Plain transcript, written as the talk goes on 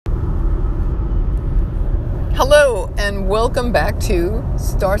Hello and welcome back to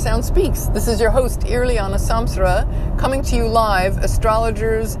Star Sound Speaks. This is your host, Irliana Samsara, coming to you live,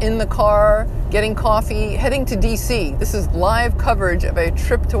 astrologers in the car, getting coffee, heading to DC. This is live coverage of a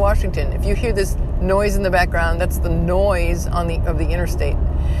trip to Washington. If you hear this noise in the background, that's the noise of the interstate.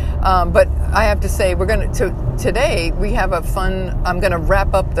 But I have to say, today we have I'm going to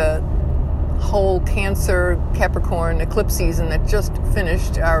wrap up the whole Cancer Capricorn eclipse season that just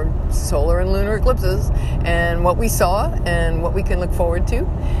finished, our solar and lunar eclipses, and what we saw and what we can look forward to.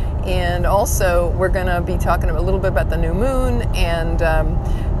 And also we're going to be talking a little bit about the new moon and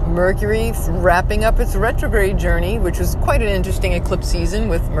Mercury wrapping up its retrograde journey, which was quite an interesting eclipse season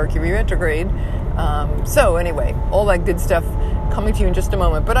with Mercury retrograde. So anyway, all that good stuff coming to you in just a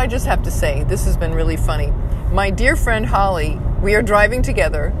moment. But I just have to say, this has been really funny. My dear friend Holly, we are driving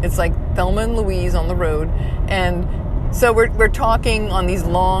together. It's like Thelma and Louise on the road. And so we're talking on these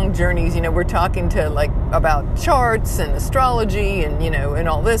long journeys. We're talking to about charts and astrology and, and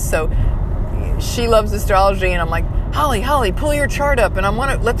all this. So she loves astrology and I'm like, Holly, pull your chart up. And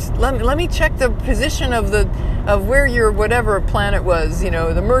let me check the position of where your whatever planet was,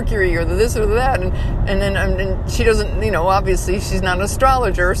 the Mercury or the this or that. And then she doesn't, obviously she's not an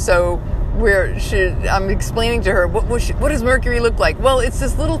astrologer. So I'm explaining to her, what does Mercury look like? Well, it's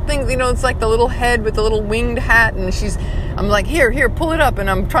this little thing, it's like the little head with the little winged hat, and I'm like, here, pull it up, and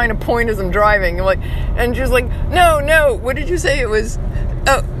I'm trying to point as I'm driving. And she's like, no, what did you say it was?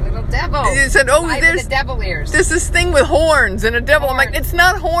 Oh, little devil. You said, there's the devil ears. There's this thing with horns and a devil. I'm like, it's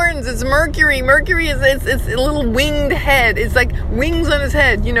not horns, it's Mercury. Mercury it's a little winged head. It's like wings on his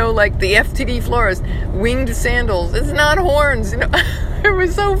head, like the FTD florist, winged sandals. It's not horns, It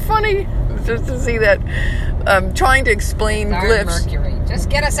was so funny just to see that. Trying to explain glyphs. Mercury. Just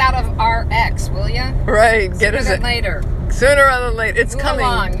get us out of our X, will ya? Right. Sooner rather Sooner rather than later. than later. It's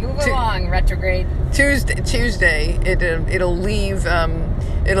coming. Move along, retrograde. Tuesday, it'll leave,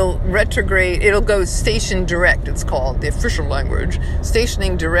 it'll retrograde, it'll go station direct, it's called, the official language,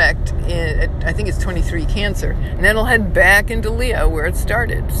 stationing direct I think it's 23 Cancer, and then it'll head back into Leo where it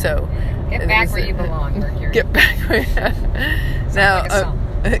started. So get back where you belong, Mercury. Get back where now.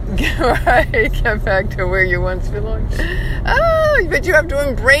 Get back to where you once belonged. But you have to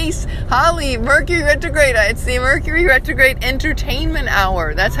embrace, Holly, Mercury retrograde. It's the Mercury retrograde entertainment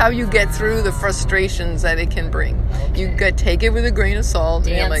hour. That's how you get through the frustrations that it can bring. Okay. You take it with a grain of salt.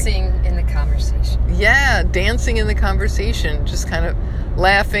 Dancing in the conversation. Yeah, dancing in the conversation. Just kind of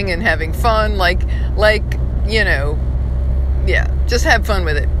laughing and having fun. Just have fun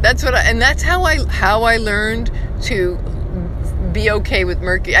with it. That's that's how I learned to be okay with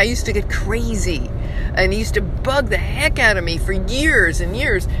Mercury. I used to get crazy and it used to bug the heck out of me for years and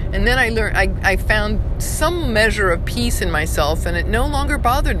years, and then I found some measure of peace in myself and it no longer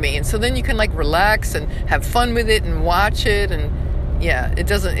bothered me, and so then you can relax and have fun with it and watch it, and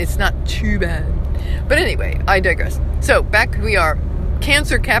it's not too bad. But anyway, I digress. So back we are,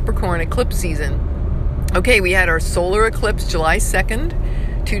 Cancer Capricorn eclipse season. Okay, we had our solar eclipse July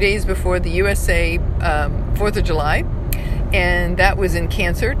 2nd, 2 days before the USA 4th of July. And that was in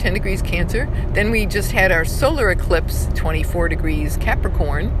Cancer, 10 degrees Cancer. Then we just had our solar eclipse, 24 degrees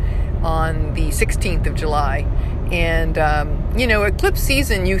Capricorn, on the 16th of July. And, eclipse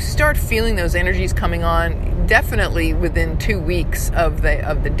season, you start feeling those energies coming on definitely within 2 weeks of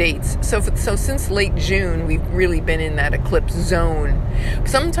the dates. So since late June, we've really been in that eclipse zone.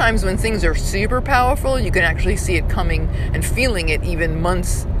 Sometimes when things are super powerful, you can actually see it coming and feeling it even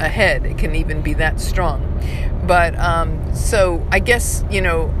months ahead. It can even be that strong. But, so I guess,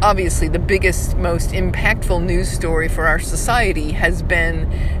 obviously the biggest, most impactful news story for our society has been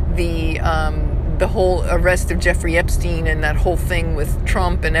the whole arrest of Jeffrey Epstein and that whole thing with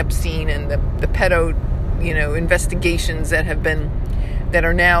Trump and Epstein and the pedo, investigations that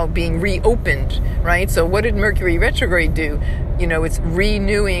are now being reopened, right? So what did Mercury retrograde do? It's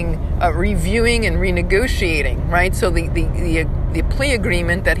reviewing and renegotiating, right? So the plea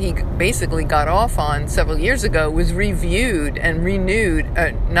agreement that he basically got off on several years ago was reviewed and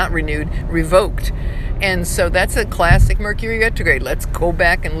revoked. And so that's a classic Mercury retrograde. Let's go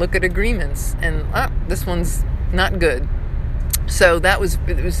back and look at agreements. And this one's not good. So it was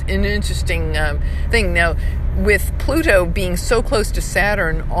an interesting thing. Now, with Pluto being so close to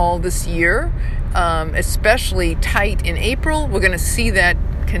Saturn all this year, especially tight in April, we're going to see that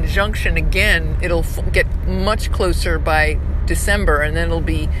conjunction again. It'll get much closer by December, and then it'll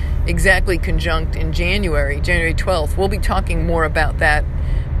be exactly conjunct in January 12th. We'll be talking more about that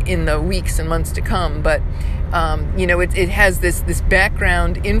in the weeks and months to come, but it has this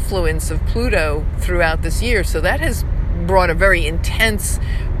background influence of Pluto throughout this year, so that has brought a very intense,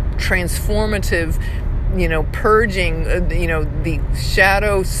 transformative purging, the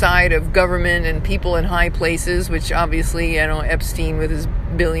shadow side of government and people in high places, which obviously, Epstein with his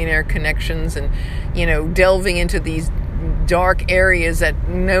billionaire connections and, delving into these dark areas that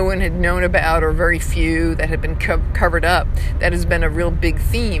no one had known about, or very few that had been covered up. That has been a real big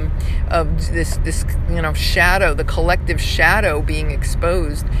theme of this shadow, the collective shadow being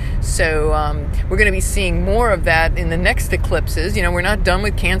exposed. So we're going to be seeing more of that in the next eclipses. We're not done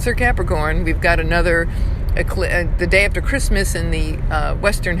with Cancer Capricorn. We've got another the day after Christmas in the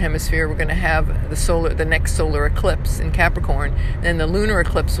Western Hemisphere. We're going to have the next solar eclipse in Capricorn. Then the lunar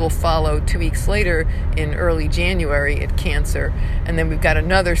eclipse will follow 2 weeks later in early January at Cancer, and then we've got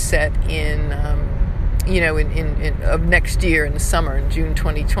another set in of next year in the summer, in June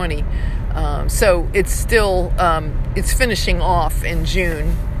 2020. So it's still it's finishing off in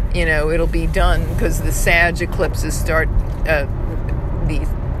June. It'll be done because the Sag eclipses start.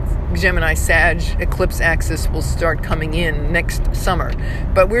 The Gemini-Sag eclipse axis will start coming in next summer.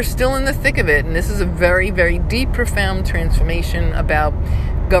 But we're still in the thick of it, and this is a very, very deep, profound transformation about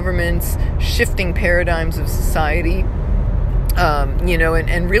governments, shifting paradigms of society,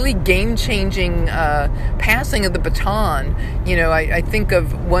 and really game-changing passing of the baton. I think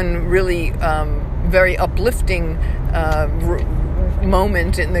of one really very uplifting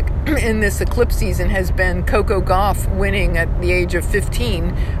moment in this eclipse season has been Coco Gauff winning at the age of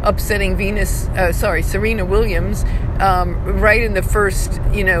 15, upsetting Serena Williams right in the first,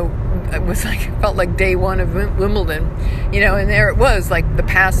 it felt like day one of Wimbledon, and there it was, like the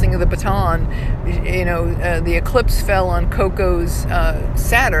passing of the baton. The eclipse fell on Coco's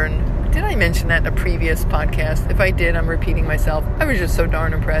Saturn. Did I mention that in a previous podcast? If I did, I'm repeating myself. I was just so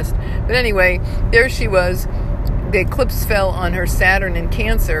darn impressed. But anyway, there she was. The eclipse fell on her Saturn in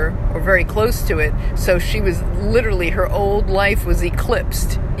Cancer, or very close to it. So she was literally, her old life was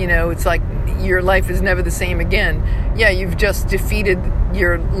eclipsed. It's like your life is never the same again. Yeah, you've just defeated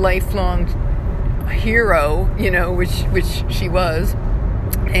your lifelong hero, which she was.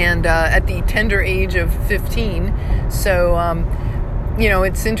 And at the tender age of 15. So,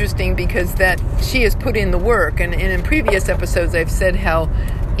 it's interesting because that she has put in the work. And in previous episodes, I've said how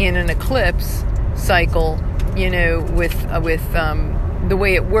in an eclipse cycle, with the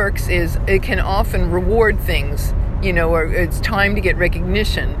way it works is it can often reward things, or it's time to get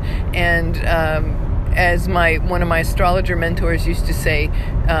recognition. And as one of my astrologer mentors used to say,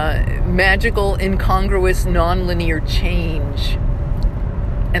 magical, incongruous, nonlinear change.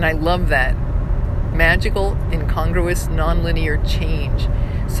 And I love that. Magical, incongruous, nonlinear change.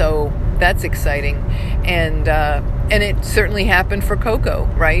 So that's exciting. And it certainly happened for Coco,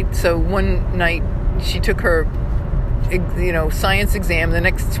 right? So one night she took her, science exam.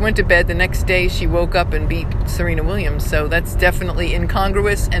 Went to bed. The next day she woke up and beat Serena Williams. So that's definitely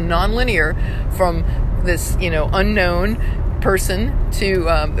incongruous and nonlinear from this, unknown person to,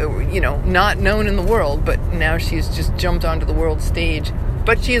 not known in the world, but now she's just jumped onto the world stage.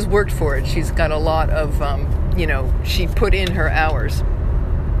 But she has worked for it. She's got a lot of, she put in her hours.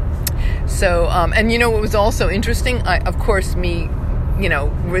 So, and what was also interesting, as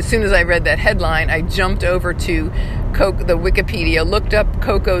soon as I read that headline, I jumped over to the Wikipedia, looked up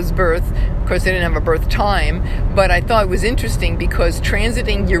Coco's birth. Of course, they didn't have a birth time, but I thought it was interesting because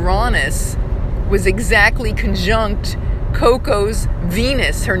transiting Uranus was exactly conjunct Coco's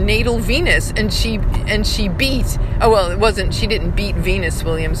Venus, her natal Venus, and she beat. She didn't beat Venus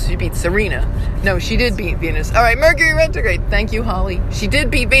Williams. She beat Serena. No, she did beat Venus. All right, Mercury retrograde. Thank you, Holly. She did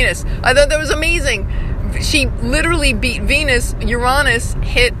beat Venus. I thought that was amazing. She literally beat Venus. Uranus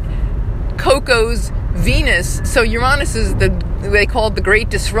hit Coco's Venus. So Uranus is they call it the great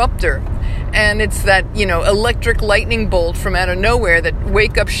disruptor. And it's that, electric lightning bolt from out of nowhere that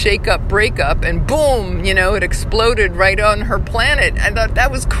wake up, shake up, break up, and boom, it exploded right on her planet. I thought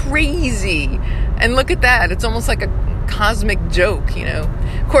that was crazy. And look at that. It's almost like a cosmic joke,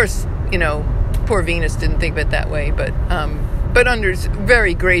 Of course, poor Venus didn't think of it that way, but under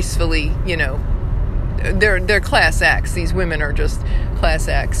very gracefully, they're class acts. These women are just class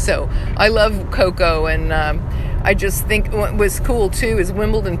acts. So I love Coco, and I just think what was cool too is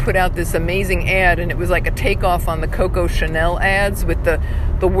Wimbledon put out this amazing ad, and it was like a takeoff on the Coco Chanel ads with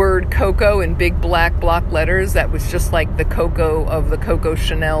the word Coco in big black block letters. That was just like the Coco of the Coco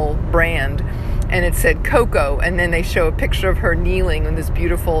Chanel brand. And it said Coco, and then they show a picture of her kneeling in this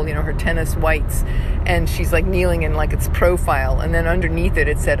beautiful, her tennis whites, and she's like kneeling in like its profile, and then underneath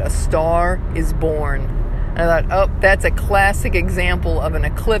it said, "A star is born." And I thought, that's a classic example of an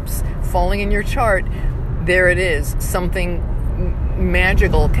eclipse falling in your chart. There it is. Something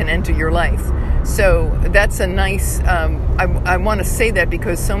magical can enter your life. So that's a nice, I want to say that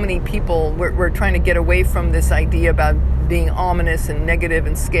because so many people, we're trying to get away from this idea about being ominous and negative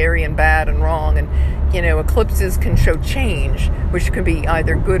and scary and bad and wrong. And, eclipses can show change, which can be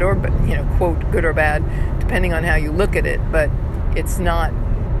either good or, quote, good or bad, depending on how you look at it. But it's not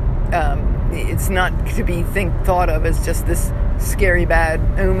to be thought of as just this scary, bad,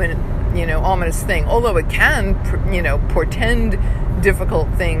 ominous thing. Although it can, portend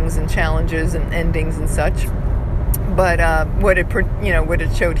difficult things and challenges and endings and such. But what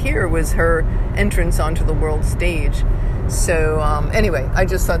it showed here was her entrance onto the world stage. So anyway, I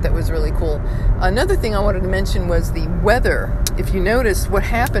just thought that was really cool. Another thing I wanted to mention was the weather. If you notice what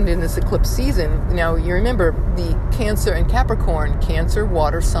happened in this eclipse season, now you remember the Cancer and Capricorn, Cancer,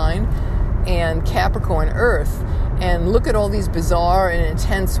 water sign, and Capricorn, earth. And look at all these bizarre and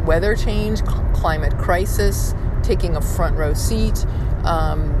intense weather change, climate crisis, taking a front row seat,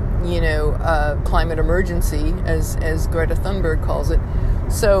 climate emergency, as Greta Thunberg calls it.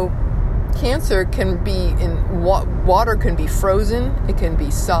 So Cancer can be in water, can be frozen, it can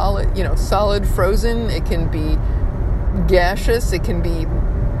be solid, solid frozen, it can be gaseous, it can be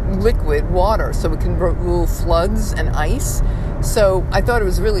liquid water, so it can rule floods and ice. So I thought it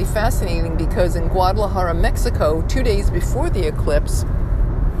was really fascinating because in Guadalajara, Mexico, 2 days before the eclipse,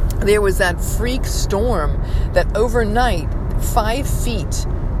 there was that freak storm that overnight 5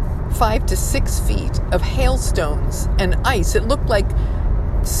 to 6 feet of hailstones and ice. It looked like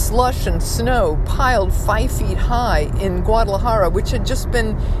slush and snow piled 5 feet high in Guadalajara, which had just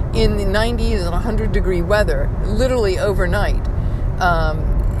been in the 90s and 100-degree weather, literally overnight.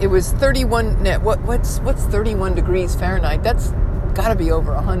 It was 31. What's 31 degrees Fahrenheit? That's got to be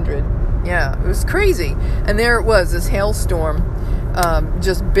over 100. Yeah, it was crazy. And there it was, this hailstorm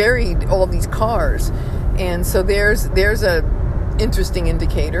just buried all these cars. And so there's a interesting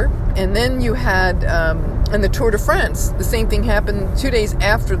indicator. And then you had in the Tour de France, the same thing happened 2 days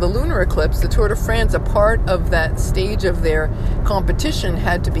after the lunar eclipse. The Tour de France, a part of that stage of their competition,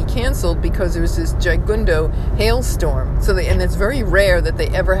 had to be canceled because there was this gigundo hailstorm. And it's very rare that they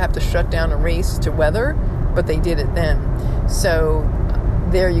ever have to shut down a race to weather, but they did it then. So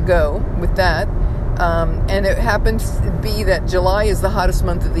there you go with that. And it happened to be that July is the hottest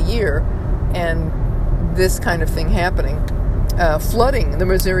month of the year, and this kind of thing happening. Flooding the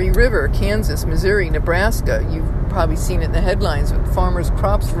Missouri River, Kansas, Missouri, Nebraska. You've probably seen it in the headlines with farmers'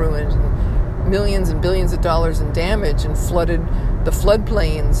 crops ruined and millions and billions of dollars in damage, and flooded the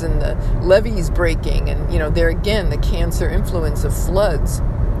floodplains and the levees breaking. And, there again, the Cancer influence of floods.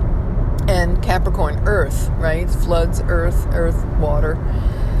 And Capricorn, earth, right? Floods, earth, water.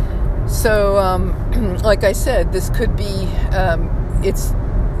 So, like I said, this could be,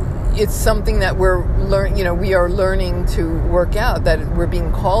 it's something that we are learning to work out, that we're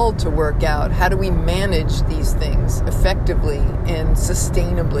being called to work out. How do we manage these things effectively and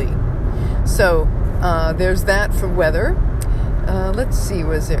sustainably? So there's that for weather. Let's see,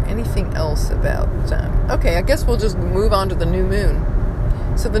 was there anything else about okay, I guess we'll just move on to the new moon.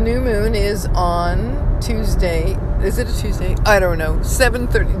 So the new moon is on Tuesday. Is it a Tuesday? I don't know.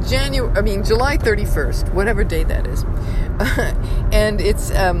 July 31st, whatever day that is. And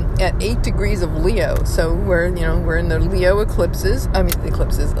it's at 8 degrees of Leo. So we're in the Leo a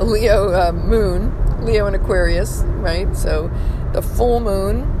Leo moon, Leo and Aquarius, right? So the full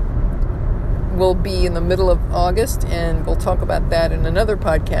moon will be in the middle of August, and we'll talk about that in another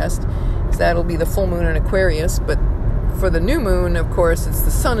podcast, because that'll be the full moon in Aquarius. But for the new moon, of course, it's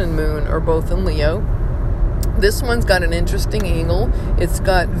the sun and moon are both in Leo. This one's got an interesting angle. It's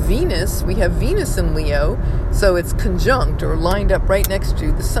got Venus. We have Venus in Leo, so it's conjunct or lined up right next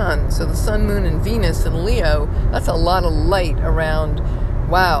to the sun. So the sun, moon, and Venus in Leo, that's a lot of light around.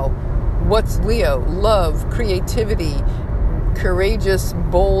 Wow. What's Leo? Love, creativity, courageous,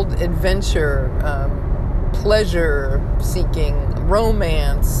 bold adventure, pleasure seeking,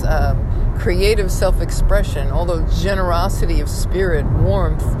 romance, creative self-expression, although generosity of spirit,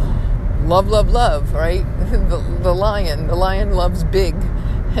 warmth, love, right? The lion loves big.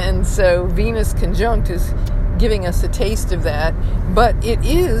 And so Venus conjunct is giving us a taste of that. But it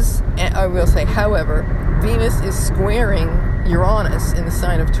is, I will say, however, Venus is squaring Uranus in the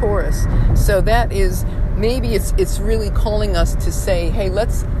sign of Taurus. So that is, maybe it's really calling us to say, hey,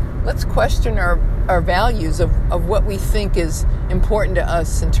 let's question our values of what we think is important to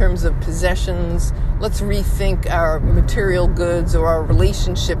us in terms of possessions. Let's rethink our material goods or our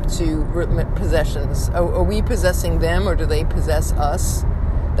relationship to possessions. Are we possessing them, or do they possess us?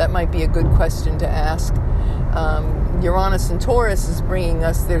 That might be a good question to ask. Uranus and Taurus is bringing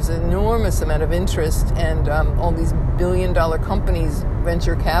us, there's an enormous amount of interest, and all these billion-dollar companies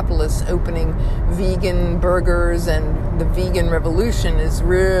venture capitalists opening vegan burgers, and the vegan revolution is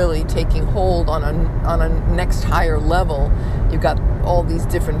really taking hold on a next higher level. You've got all these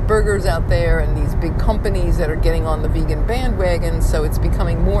different burgers out there and these big companies that are getting on the vegan bandwagon, so it's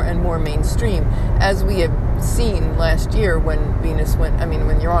becoming more and more mainstream, as we have seen last year when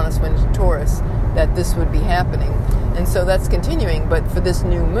Uranus went to Taurus, that this would be happening. And so that's continuing, but for this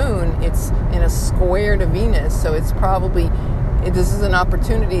new moon, it's in a square to Venus, so it's probably, this is an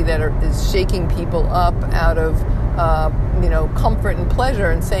opportunity that is shaking people up out of comfort and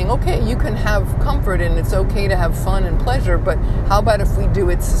pleasure, and saying, okay, you can have comfort and it's okay to have fun and pleasure, but how about if we do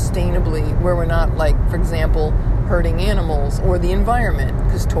it sustainably, where we're not, like, for example, hurting animals or the environment,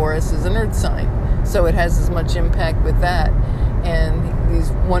 because Taurus is an earth sign, so it has as much impact with that. And these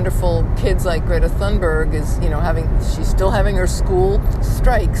wonderful kids like Greta Thunberg is, she's still having her school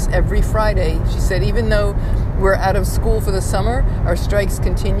strikes every Friday. She said, even though we're out of school for the summer, our strikes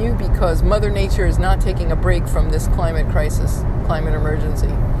continue because Mother Nature is not taking a break from this climate crisis, climate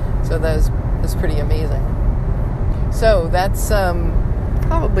emergency. So that's pretty amazing. So that's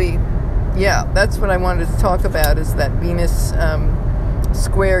that's what I wanted to talk about, is that Venus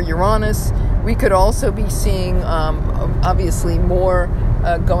square Uranus. We could also be seeing, obviously, more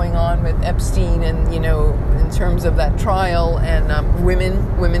going on with Epstein, and in terms of that trial, and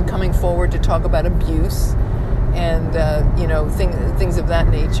women coming forward to talk about abuse, and things of that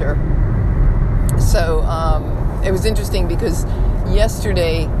nature. So it was interesting because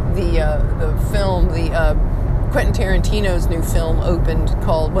yesterday the film, Quentin Tarantino's new film opened,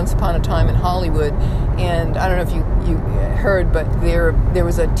 called Once Upon a Time in Hollywood, and I don't know if you heard, but there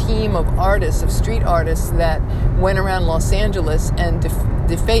was a team of artists, of street artists, that went around Los Angeles and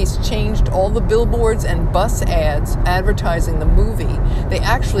changed all the billboards and bus ads advertising the movie. They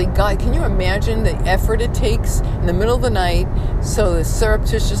actually can you imagine the effort it takes in the middle of the night? So they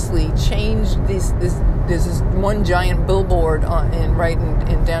surreptitiously changed there's this one giant billboard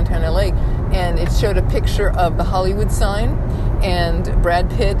in downtown LA, and it showed a picture of the Hollywood sign and Brad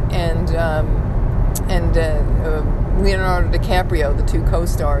Pitt and Leonardo DiCaprio, the two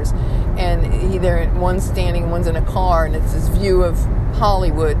co-stars, and one's standing, one's in a car, and it's this view of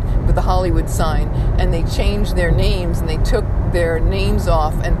Hollywood with the Hollywood sign. And they changed their names, and they took their names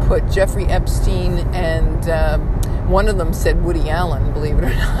off and put Jeffrey Epstein, and one of them said Woody Allen, believe it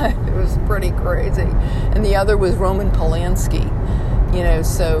or not. It was pretty crazy. And the other was Roman Polanski,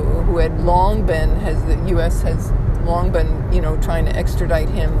 who had long been, the U.S. has long been, trying to extradite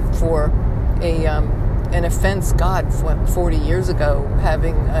him for an offense, 40 years ago,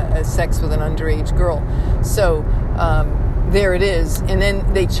 having a sex with an underage girl. So there it is. And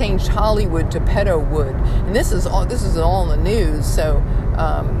then they changed Hollywood to Pedowood, and this is all in the news. So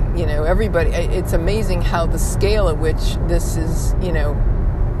everybody, it's amazing how the scale at which this is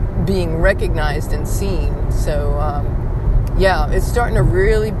being recognized and seen. So it's starting to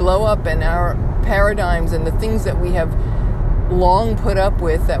really blow up, and our paradigms and the things that we have long put up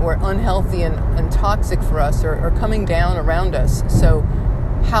with that were unhealthy and toxic for us are coming down around us. So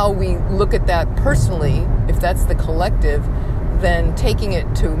how we look at that personally, if that's the collective, then taking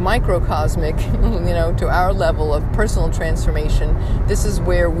it to microcosmic, to our level of personal transformation, this is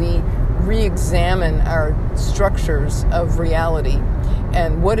where we re-examine our structures of reality,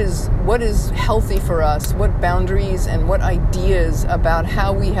 and what is healthy for us, what boundaries and what ideas about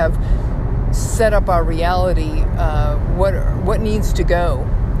how we have set up our reality, what needs to go.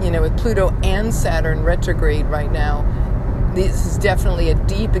 With Pluto and Saturn retrograde right now, this is definitely a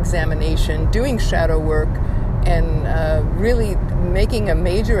deep examination, doing shadow work, and really making a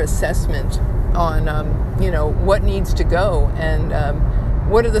major assessment on what needs to go, and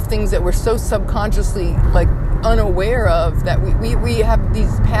what are the things that we're so subconsciously unaware of, that we have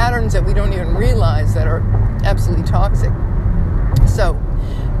these patterns that we don't even realize that are absolutely toxic. So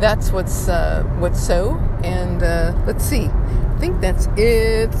that's what's so, and let's see. I think that's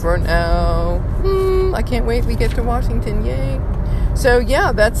it for now. I can't wait we get to Washington. Yay. So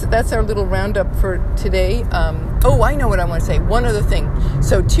yeah, that's our little roundup for today. I know what I want to say. One other thing.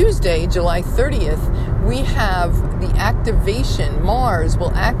 So Tuesday, July 30th, we have the activation. Mars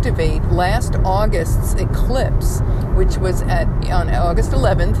will activate last August's eclipse, which was on August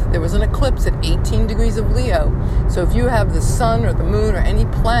 11th. There was an eclipse at 18 degrees of Leo. So if you have the sun or the moon or any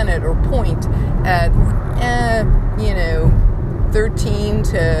planet or point at 13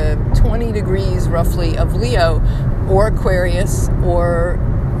 to 20 degrees roughly of Leo, or Aquarius, or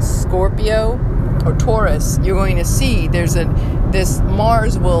Scorpio, or Taurus, you're going to see this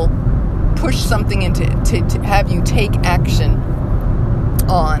Mars will push something into to have you take action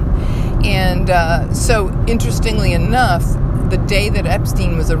on. And so interestingly enough, the day that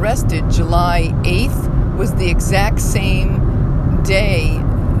Epstein was arrested, July 8th, was the exact same day.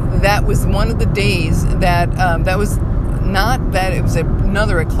 That was one of the days that that was not that it was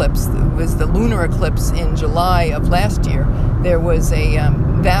another eclipse. It was the lunar eclipse in July of last year. There was a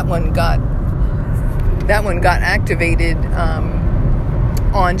that one got activated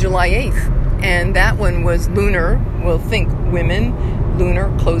on July 8th, and that one was lunar. We'll think women,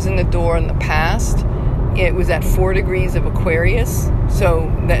 lunar, closing the door in the past. It was at 4 degrees of Aquarius, so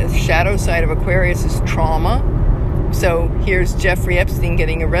the shadow side of Aquarius is trauma. So here's Jeffrey Epstein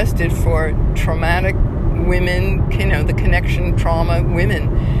getting arrested for traumatic women, the connection, trauma,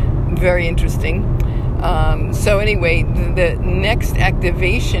 women. Very interesting. So anyway, the next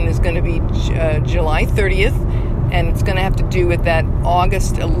activation is going to be July 30th, and it's going to have to do with that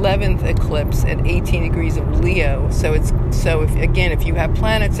August 11th eclipse at 18 degrees of Leo. So if you have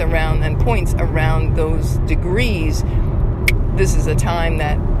planets around and points around those degrees, this is a time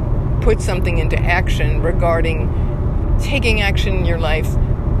that puts something into action regarding taking action in your life.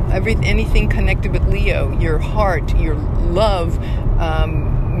 Anything connected with Leo, your heart, your love,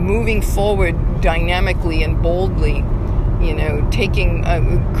 moving forward dynamically and boldly, taking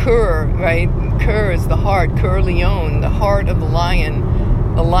Kur, right? Kur is the heart, Kur Leon, the heart of the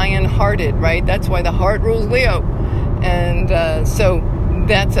lion-hearted, right? That's why the heart rules Leo. And so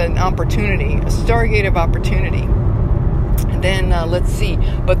that's an opportunity, a stargate of opportunity. Then let's see.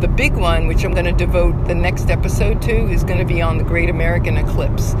 But the big one, which I'm going to devote the next episode to, is going to be on the Great American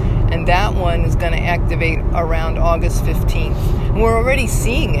Eclipse. And that one is going to activate around August 15th. And we're already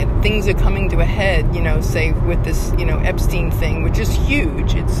seeing it. Things are coming to a head, say with this, Epstein thing, which is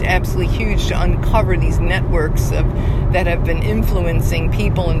huge. It's absolutely huge to uncover these networks that have been influencing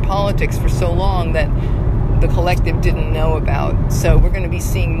people in politics for so long that the collective didn't know about. So we're going to be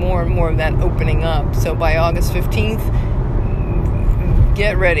seeing more and more of that opening up. So by August 15th,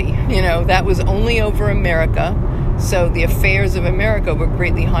 get ready. That was only over America. So the affairs of America were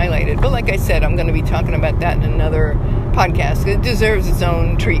greatly highlighted. But like I said, I'm going to be talking about that in another podcast. It deserves its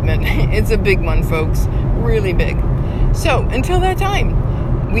own treatment. It's a big one, folks. Really big. So until that time,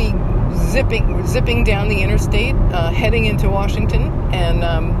 we zipping down the interstate, heading into Washington, and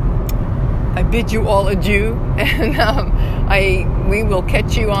I bid you all adieu, and we will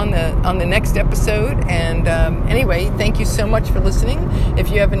catch you on the next episode. And anyway, thank you so much for listening.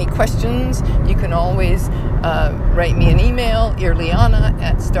 If you have any questions, you can always write me an email,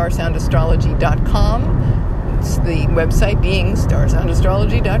 irliana@starsoundastrology.com. It's the website being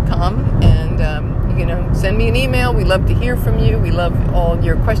starsoundastrology.com, and send me an email. We love to hear from you. We love all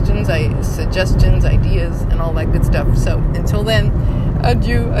your questions, suggestions, ideas, and all that good stuff. So until then,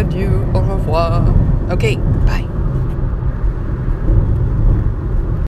 adieu, au revoir. Okay, bye.